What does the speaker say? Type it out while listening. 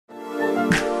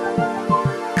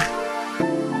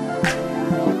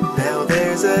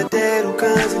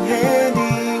kinds and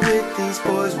handy with these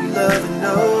boys we love and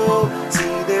know.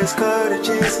 See, there's Carter,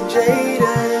 Tjs, and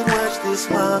JAIDEN. Watch this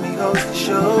mommy host the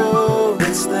show.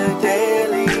 It's the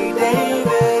Daily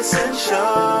Davidson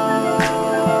Show.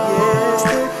 Yes,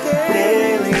 the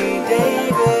Daily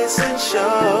Davidson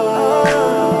Show.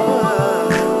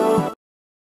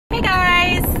 Hey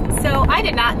guys! So I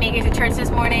did not make it to church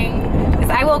this morning because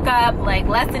I woke up like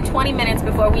less than 20 minutes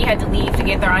before we had to leave to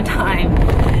get there on time.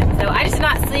 So I just did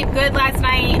not sleep good last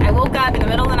night. I woke up in the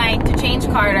middle of the night to change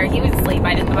Carter. He was asleep.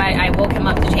 I woke him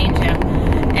up to change him.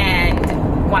 And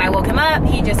when I woke him up,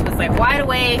 he just was like wide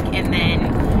awake, and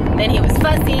then he was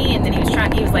fussy, and then he was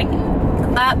like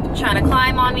up trying to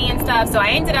climb on me and stuff. So I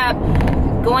ended up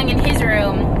going in his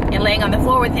room and laying on the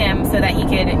floor with him so that he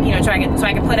could, you know, so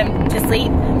I could put him to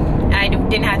sleep. I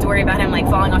didn't have to worry about him like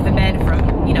falling off the bed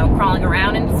from, you know, crawling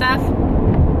around and stuff.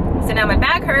 So now my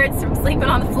back hurts from sleeping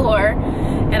on the floor,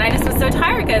 and I just was so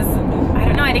tired because I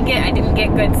don't know, I didn't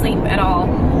get good sleep at all.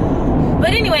 But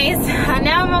anyways,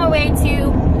 now I'm on my way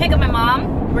to pick up my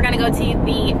mom. We're gonna go to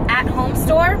the at-home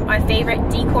store, my favorite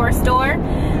decor store.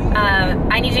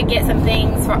 I need to get some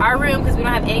things for our room because we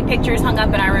don't have any pictures hung up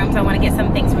in our room, so I want to get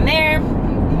some things from there.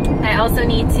 I also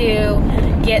need to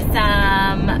get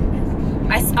some.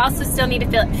 I also still need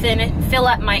to fill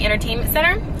up my entertainment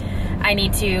center. I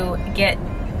need to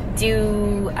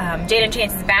do Jaden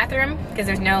Chance's bathroom because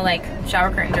there's no like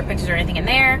shower curtains or pictures or anything in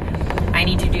there. I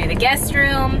need to do the guest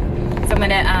room, so I'm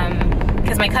gonna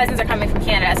because my cousins are coming from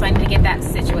Canada, so I need to get that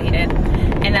situated.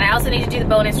 And then I also need to do the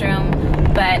bonus room,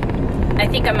 but I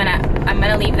think I'm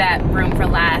gonna leave that room for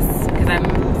last because I'm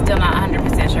still not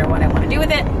 100% sure what I want to do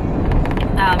with it.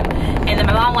 And then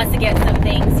my mom wants to get some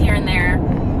things here and there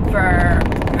for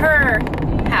her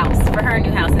house, for her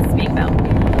new house that's being built.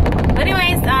 But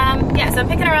anyways, yeah, so I'm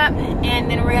picking her up and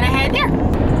then we're gonna head there.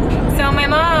 So my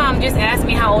mom just asked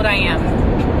me how old I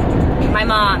am. My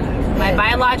mom, my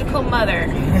biological mother,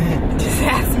 just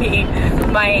asked me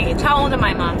my age. How old am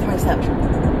I, Mom? 27.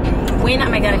 When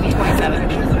am I gonna be 27?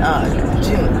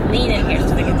 June. Lean in here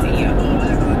so I can see you.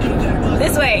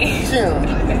 This way. June.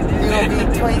 You're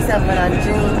gonna be 27 on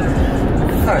June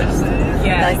 1st.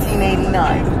 Yes.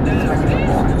 1989. When you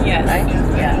were born. Yes. Right?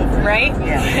 Yeah. Right?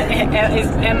 Yeah.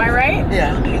 Am I right?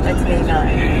 Yeah.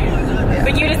 1989. Yeah.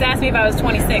 But you just asked me if I was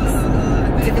 26.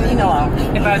 You know,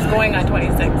 if I was going on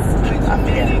 26.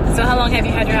 Yeah. So how long have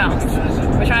you had your house?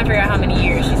 We're trying to figure out how many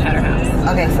years she's had her house.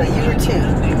 Okay, so you were 2.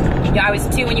 Yeah, I was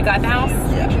 2 when you got the house?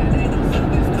 Yeah.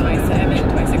 27,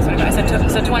 26,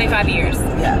 25. So 25 years.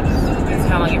 Yeah. That's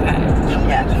how long you've had it.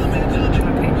 Yeah.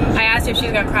 Okay. I asked her if she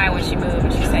was gonna cry when she moved,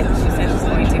 and she said she's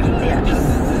going to. Yes.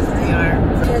 We are.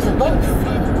 Tears of both.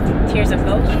 Tears of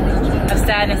both? Of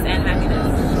sadness and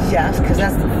happiness. Yes, because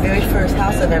that's the very first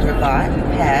house I've ever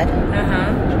had.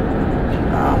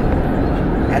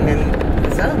 And then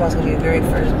this other one's gonna be the very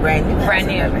first brand new house. Brand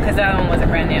new, because the other one wasn't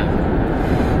brand new.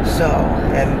 So,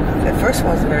 and the first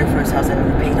one's the very first house I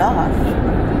ever paid off.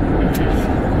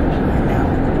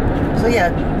 So yeah,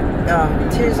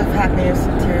 tears of happiness,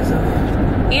 tears of...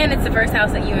 And it's the first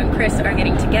house that you and Chris are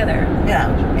getting together. Yeah.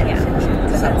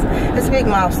 So it's a big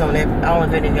milestone. I don't know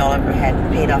if any of y'all ever had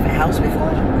paid off a house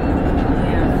before.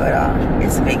 Yeah. But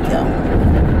it's a big deal.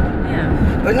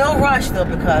 Yeah. But no rush though,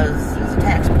 because it's a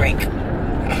tax break.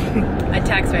 A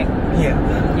tax break. Yeah.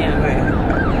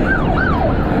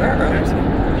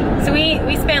 So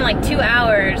we spent like 2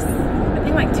 hours. I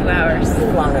think like 2 hours. It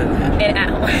was longer than that. At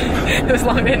home. It was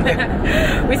longer than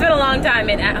that. We spent a long time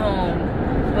at home.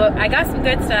 Well, I got some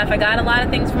good stuff. I got a lot of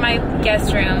things for my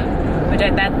guest room, which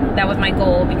that was my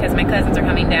goal because my cousins are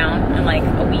coming down in like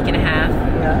a week and a half.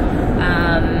 Yeah.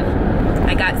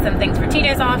 I got some things for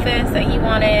TJ's office that he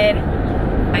wanted.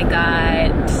 I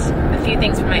got a few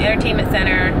things for my entertainment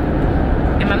center.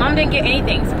 And my mom didn't get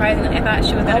anything, surprisingly. I thought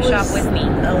she was going to shop with me,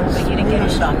 but you didn't get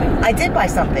any shopping. I did buy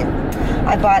something.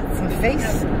 I bought some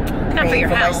face Not for your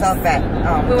house. myself at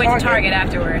we went to Target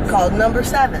afterwards. Called Number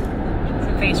 7.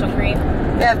 Some facial cream.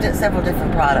 They have several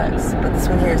different products, but this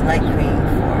one here is night cream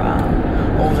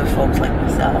for older folks like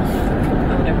myself.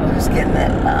 Older folks. Just getting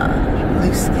that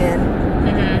loose skin.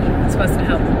 It's supposed to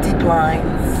help. Deep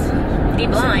lines. Deep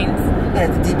lines? Yeah,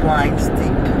 it's deep lines.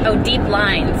 Oh, deep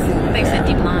lines. I think you said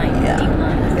deep lines. Yeah. Deep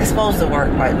lines. It's supposed to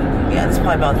work, but yeah, it's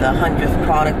probably about the 100th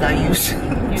product I use. You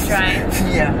try it?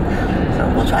 Yeah. So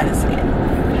we'll try this again.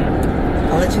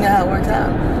 I'll let you know how it works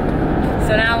out.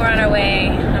 So now we're on our way.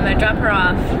 I'm going to drop her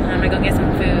off, and I'm going to go get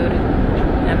some food,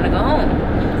 and I'm going to go home.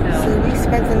 So we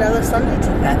spent another Sunday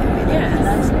together.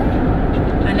 Yes.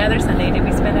 Another Sunday. Did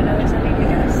we spend another Sunday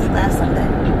together? Yes, last Sunday.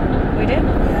 We did?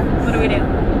 Yeah. What do we do?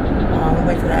 We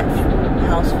went to that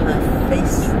house for the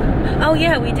face Oh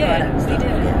yeah, we did. products. We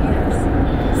did.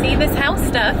 Yes. See, this house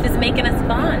stuff is making us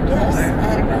bond. Yes, I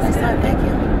had a really nice time. Thank you.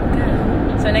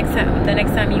 Good. So the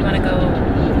next time you want to go,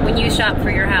 when you shop for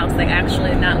your house, like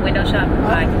actually not window shop,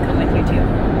 I can come with you too.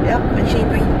 Yep, and she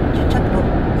bring your checkbook.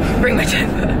 Bring my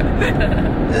checkbook.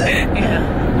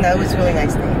 Yeah. No, it was a really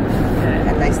nice day.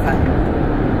 Had a nice time.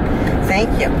 Thank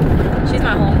you. She's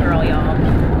my homegirl, y'all.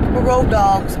 We're road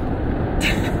dogs.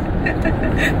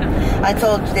 I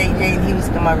told JJ he was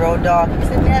my road dog. He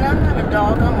said, "Man, I'm not a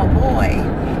dog. I'm a boy."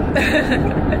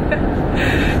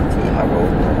 See, my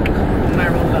road dog. My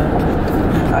road dog.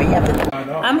 Oh, yeah.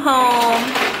 I'm home,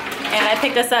 and I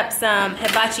picked us up some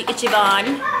hibachi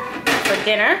ichiban for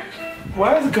dinner.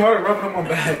 Why is the car rubbing on my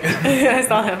back? I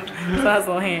saw him. I saw his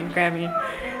little hand grabbing you.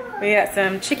 We got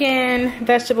some chicken,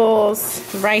 vegetables,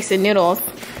 rice, and noodles.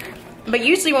 But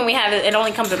usually when we have it, it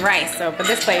only comes with rice. So, but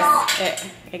this place,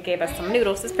 it gave us some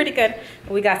noodles. It's pretty good.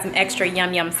 We got some extra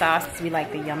yum yum sauce. We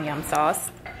like the yum yum sauce.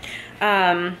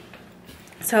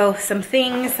 So some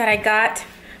things that I got.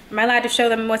 Am I allowed to show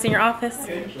them what's in your office?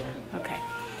 Okay.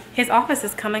 His office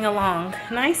is coming along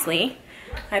nicely.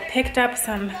 I picked up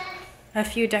a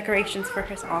few decorations for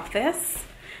his office.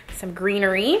 Some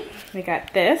greenery. We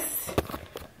got this.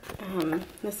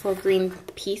 This little green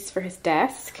piece for his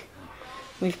desk.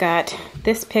 We've got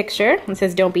this picture. It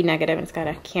says "Don't be negative." It's got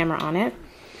a camera on it.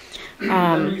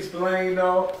 Let me explain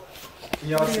though.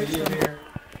 Y'all see in here?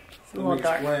 It's a little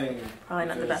dark. Probably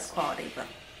not the best quality, but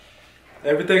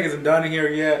everything isn't done in here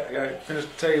yet. I gotta finish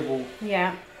the table.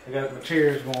 yeah. I got my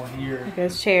chairs going here.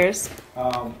 There's chairs.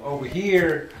 Over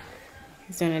here,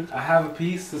 He's doing I have a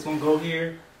piece that's gonna go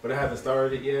here, but I haven't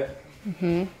started it yet.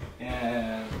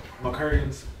 And my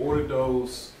curtains, ordered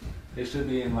those. They should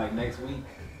be in like next week.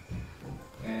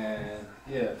 And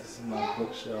yeah, this is my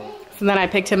bookshelf. So then I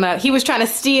picked him up. He was trying to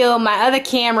steal my other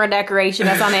camera decoration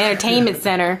that's on the entertainment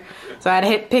center. So I had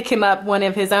to pick him up one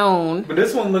of his own. But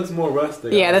this one looks more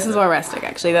rustic. Yeah, this is more rustic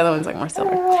actually. The other one's like more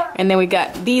silver. And then we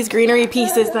got these greenery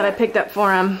pieces that I picked up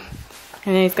for him.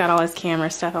 And then he's got all his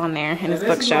camera stuff on there and his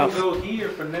bookshelf. This is gonna go here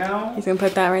for now. He's gonna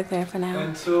put that right there for now.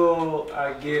 Until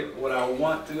I get what I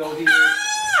want to go here.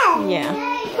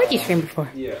 Yeah. What you screamed before?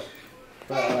 Yeah.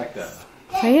 But I like that.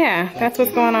 So yeah, that's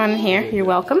what's going on in here. You're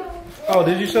welcome. Oh,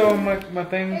 did you show him my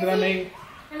things that I made?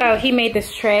 Oh, he made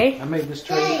this tray. I made this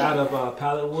tray out of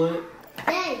pallet wood.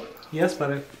 Yes,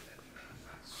 buddy.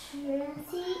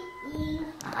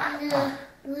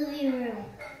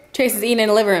 Trace is eating in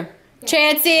the living room.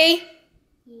 Chancey!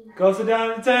 Go sit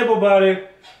down at the table, buddy.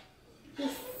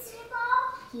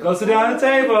 Go sit down at the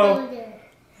table.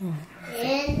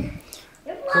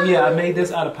 So yeah, I made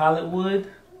this out of pallet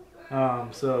wood.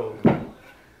 So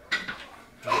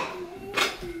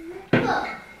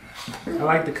I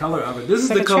like the color of it. This is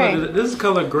like the color. This is the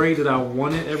color gray that I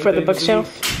wanted. For the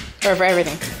bookshelf, or for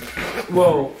everything.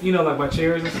 Well, you know, like my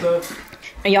chairs and stuff.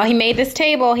 And y'all, he made this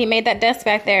table. He made that desk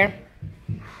back there.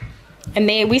 And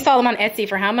we saw them on Etsy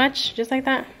for how much? Just like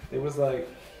that? It was like,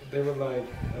 they were like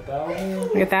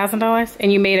 $1,000. Like $1,000?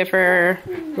 And you made it for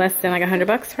less than like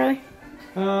 $100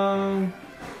 probably?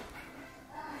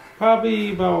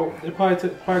 Probably about, it probably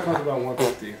cost about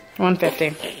 $150.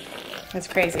 $150. That's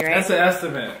crazy, right? That's an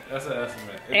estimate. That's an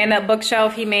estimate. And that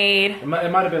bookshelf he made. It might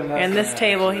have been less. And this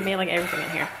table, he made like everything in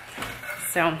here.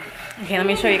 So, okay, let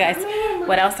me show you guys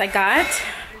what else I got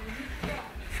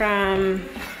from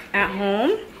at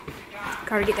home.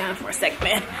 Gotta get down for a sec,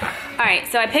 man. All right,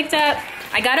 so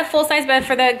I got a full-size bed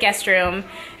for the guest room,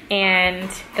 and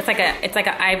it's like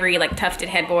a ivory, like tufted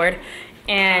headboard.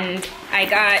 And I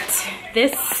got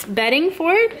this bedding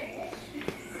for it,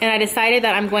 and I decided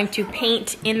that I'm going to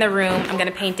paint in the room. I'm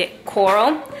gonna paint it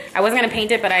coral. I wasn't gonna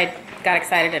paint it, but I got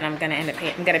excited, and I'm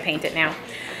gonna paint it now.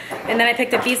 And then I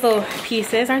picked up these little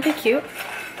pieces. Aren't they cute?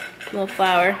 Little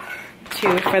flower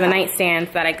for the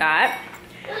nightstands that I got.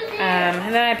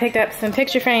 And then I picked up some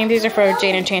picture frames. These are for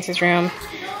Jade and Chance's room.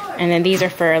 And then these are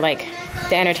for like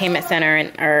the entertainment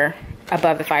center or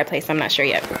above the fireplace. I'm not sure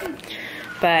yet.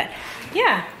 But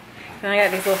yeah. And I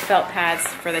got these little felt pads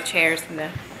for the chairs in the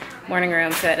morning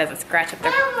room so that it doesn't scratch up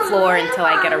the floor until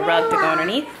I get a rug to go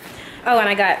underneath. Oh, and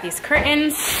I got these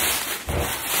curtains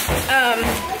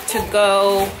to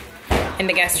go in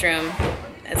the guest room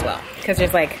as well. Because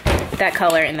there's like that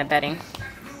color in the bedding.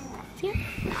 Yeah.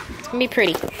 It's gonna be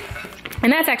pretty.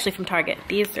 And that's actually from Target.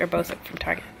 These are both from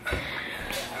Target.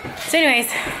 So anyways,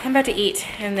 I'm about to eat,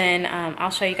 and then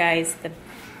I'll show you guys the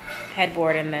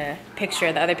headboard and the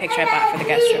other picture I bought for the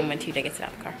guest room when TJ gets it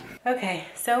out of the car. Okay,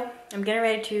 so I'm getting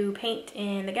ready to paint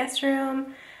in the guest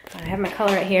room. I have my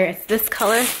color right here. It's this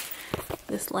color,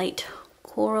 this light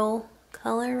coral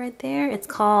color right there. It's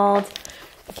called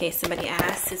case somebody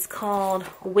asks. It's called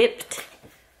Whipped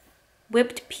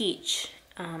Peach.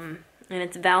 And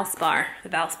it's Valspar, the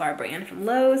Valspar brand from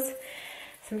Lowe's.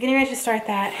 So I'm getting ready to start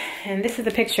that. And this is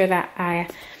the picture that I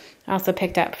also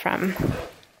picked up from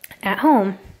at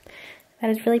home. That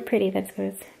is really pretty. That's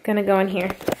gonna go in here.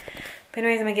 But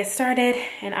anyways, I'm gonna get started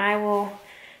and I will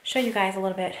show you guys a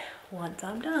little bit once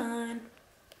I'm done.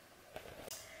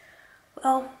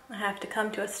 Well, I have to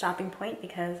come to a stopping point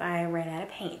because I ran out of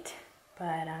paint.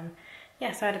 But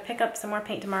yeah, so I had to pick up some more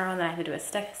paint tomorrow and then I have to do a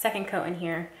second coat in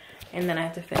here. And then I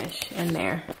have to finish in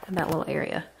there, in that little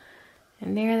area.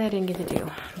 And there, that I didn't get to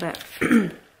do. But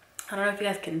I don't know if you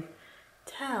guys can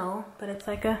tell, but it's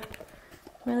like a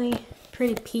really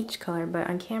pretty peach color. But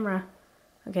on camera,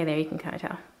 okay, there you can kind of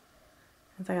tell.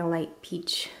 It's like a light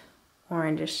peach,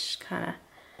 orangish kind of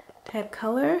type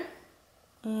color.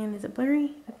 And is it blurry?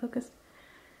 Is it focused?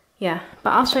 Yeah, but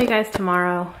I'll show you guys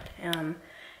tomorrow.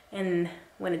 And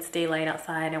when it's daylight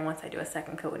outside and once I do a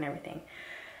second coat and everything.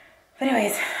 But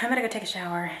anyways, I'm gonna go take a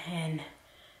shower and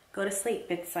go to sleep.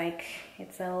 It's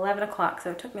 11 o'clock, so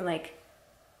it took me like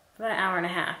about an hour and a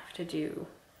half to do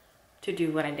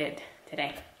what I did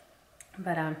today.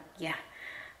 But yeah,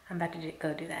 I'm about to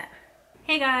go do that.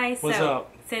 Hey guys, what's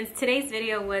up? Since today's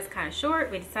video was kind of short,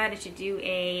 we decided to do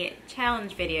a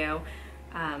challenge video,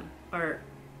 or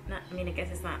not, I mean, I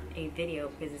guess it's not a video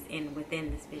because it's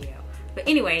within this video. But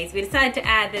anyways, we decided to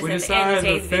add this at the end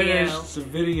of today's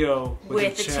video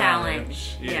with the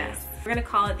challenge. Yeah. Yes. We're gonna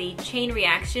call it the chain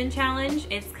reaction challenge.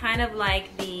 It's kind of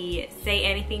like the say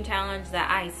anything challenge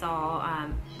that I saw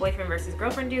boyfriend versus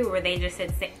girlfriend do, where they just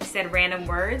said random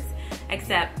words,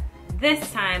 except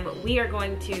this time we are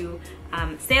going to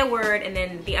say a word and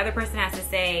then the other person has to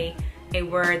say a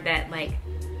word that like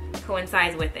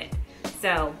coincides with it.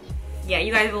 So yeah,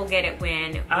 you guys will get it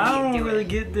when I don't really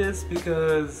get this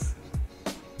because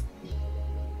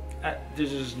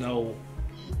there's no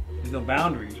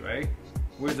boundaries, right?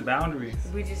 Where's the boundaries?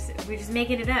 We're just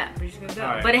making it up. We're just gonna go.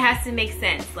 Right. But it has to make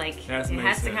sense. Like it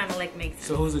has to kind of like make sense.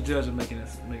 So who's the judge of making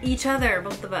this? Each other,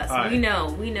 both of us. Right. We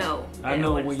know. I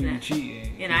know when you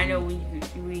cheating. And I know when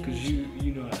you because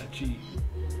you know how to cheat.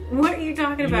 What are you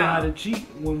talking about? You know how to cheat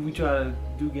when we try to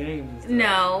do games and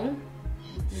stuff.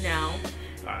 No.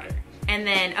 Alright. And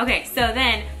then, okay, so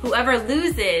then whoever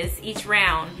loses each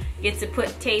round gets to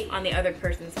put tape on the other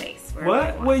person's face.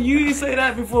 What? Well, you didn't say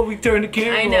that before we turned the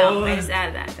camera on. I know, I just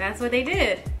added that. That's what they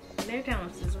did. They're telling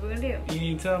us this is what we're gonna do. You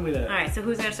didn't tell me that. Alright, so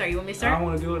who's gonna start? You want me to start? I don't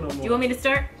want to do it no more. Do you want me to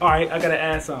start? Alright, I gotta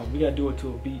add something. We gotta do it to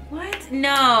a beat. What?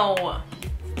 No.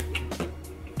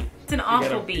 It's an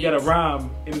awful beat. You gotta rhyme,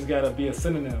 and it's gotta be a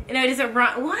synonym. No, it doesn't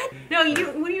rhyme. What? No, you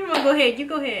want to go ahead. You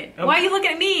go ahead. Why are you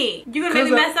looking at me? You're gonna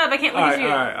make me mess up. I can't look at you.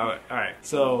 Alright.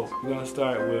 So, we're gonna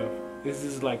start with, this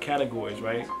is like categories,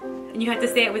 right? And you have to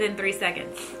say it within 3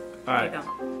 seconds. Alright. There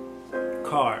you go.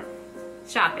 Car.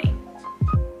 Shopping.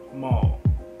 Mall.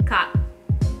 Cop.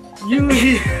 You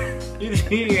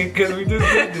cheating because we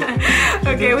just did this.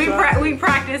 Okay, we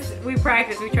practiced. We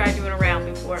tried doing a round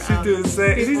before. She did the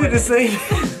same. She did the same.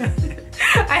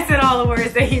 I said all the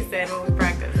words that he said when we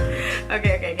practiced.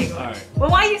 Okay, go on. Alright.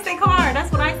 Well, why you say car?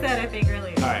 That's what I said, I think,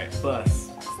 earlier. Alright, bus.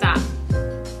 Stop.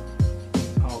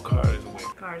 Oh, car is away.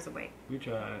 Car is away. We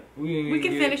tried. We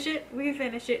can finish it. We can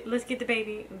finish it. Let's get the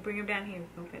baby and bring him down here.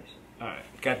 We'll finish it.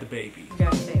 Alright, got the baby. You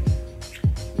got the baby.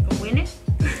 You can win it.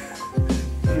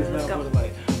 Let's go.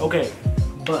 Okay,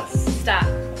 bus. Stop.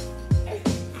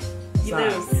 You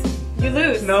lose. You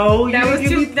lose. No, that was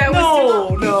too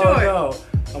short. No.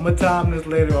 I'm gonna time this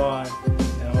later on,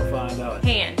 and I'm gonna find out.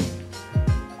 Hand.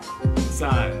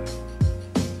 Sign.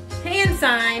 Hand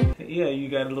sign. Yeah, you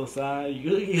got a little sign.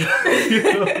 You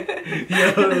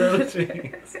have a little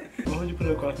chance. Why would you put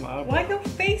it across my eyebrow? Why your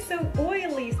face so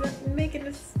oily? It's not making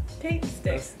this tape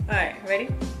stick. Alright, ready?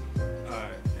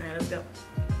 Alright, let's go.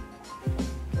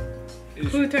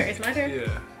 Whose turn? It's my turn?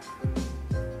 Yeah.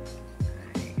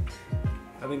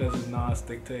 I think that's just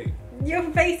non-stick tape. Your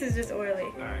face is just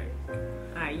oily.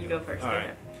 Alright, you go first.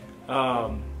 Alright.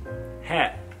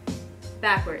 Hat.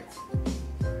 Backwards.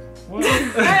 What?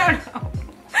 I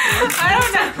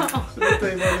don't know. Did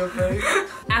tape on your face?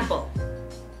 Apple.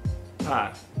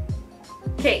 Pie.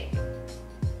 Cake.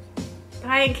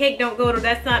 Pie and cake don't go to,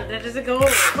 that doesn't go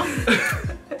over.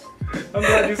 I'm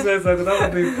glad you said so, because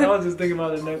I was just thinking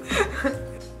about the next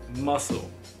one. Muscle.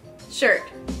 Shirt.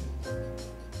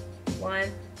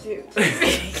 1, 2, 3.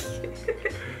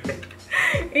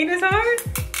 Ain't this hard?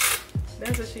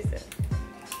 That's what she said.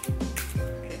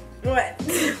 Okay. What?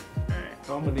 Alright.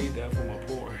 I'm gonna need that for my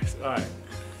pores. Alright.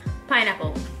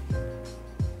 Pineapple.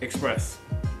 Express.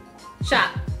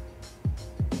 Shop.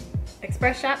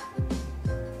 Express shop.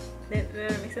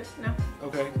 that make sense? No?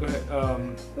 Okay, go ahead.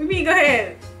 What do you mean, go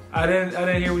ahead? I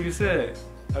didn't hear what you said.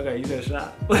 Okay, you said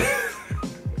shot.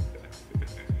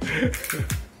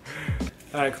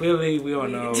 Alright, clearly we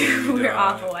don't know. We're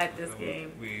awful at this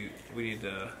game. We need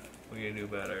to do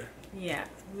better. Yeah,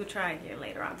 we'll try again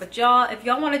later on. But y'all, if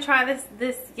y'all want to try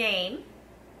this game,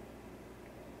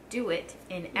 do it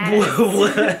and add us.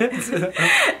 What?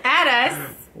 Add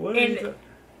us. What and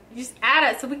just add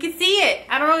us so we can see it.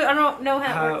 I don't know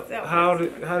how it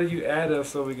works. How do you add us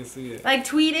so we can see it? Like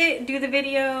tweet it, do the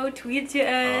video, tweet it to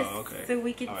us so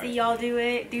we can see y'all do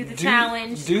it. Do the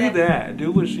challenge. Do that.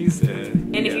 Do what she said.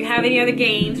 And if you have any other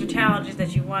games or challenges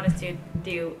that you want us to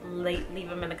do, leave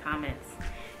them in the comments.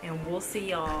 And we'll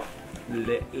see y'all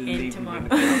in tomorrow.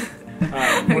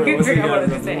 We'll see you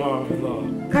guys in tomorrow.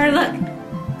 Carter, look.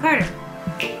 Carter.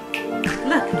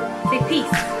 Look. Say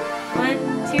peace. 1,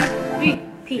 2, 3.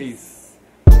 Peace.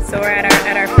 So we're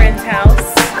at our friend's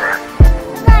house.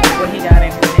 What he got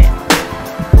in with it.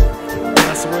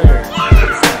 I swear.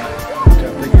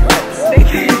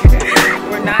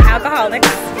 We're not alcoholics.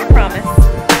 We promise.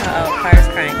 Uh-oh, Carter's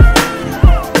crying.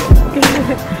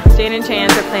 Jane and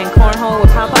Chance are playing cornhole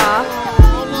with Papa.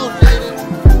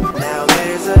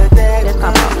 There's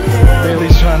Papa.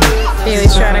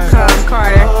 Bailey's trying to calm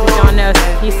Carter. We don't know.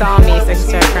 He saw me, so he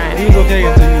started crying. He's okay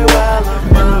until you walk.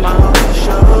 I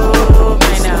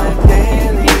know.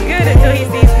 He's good until he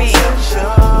sees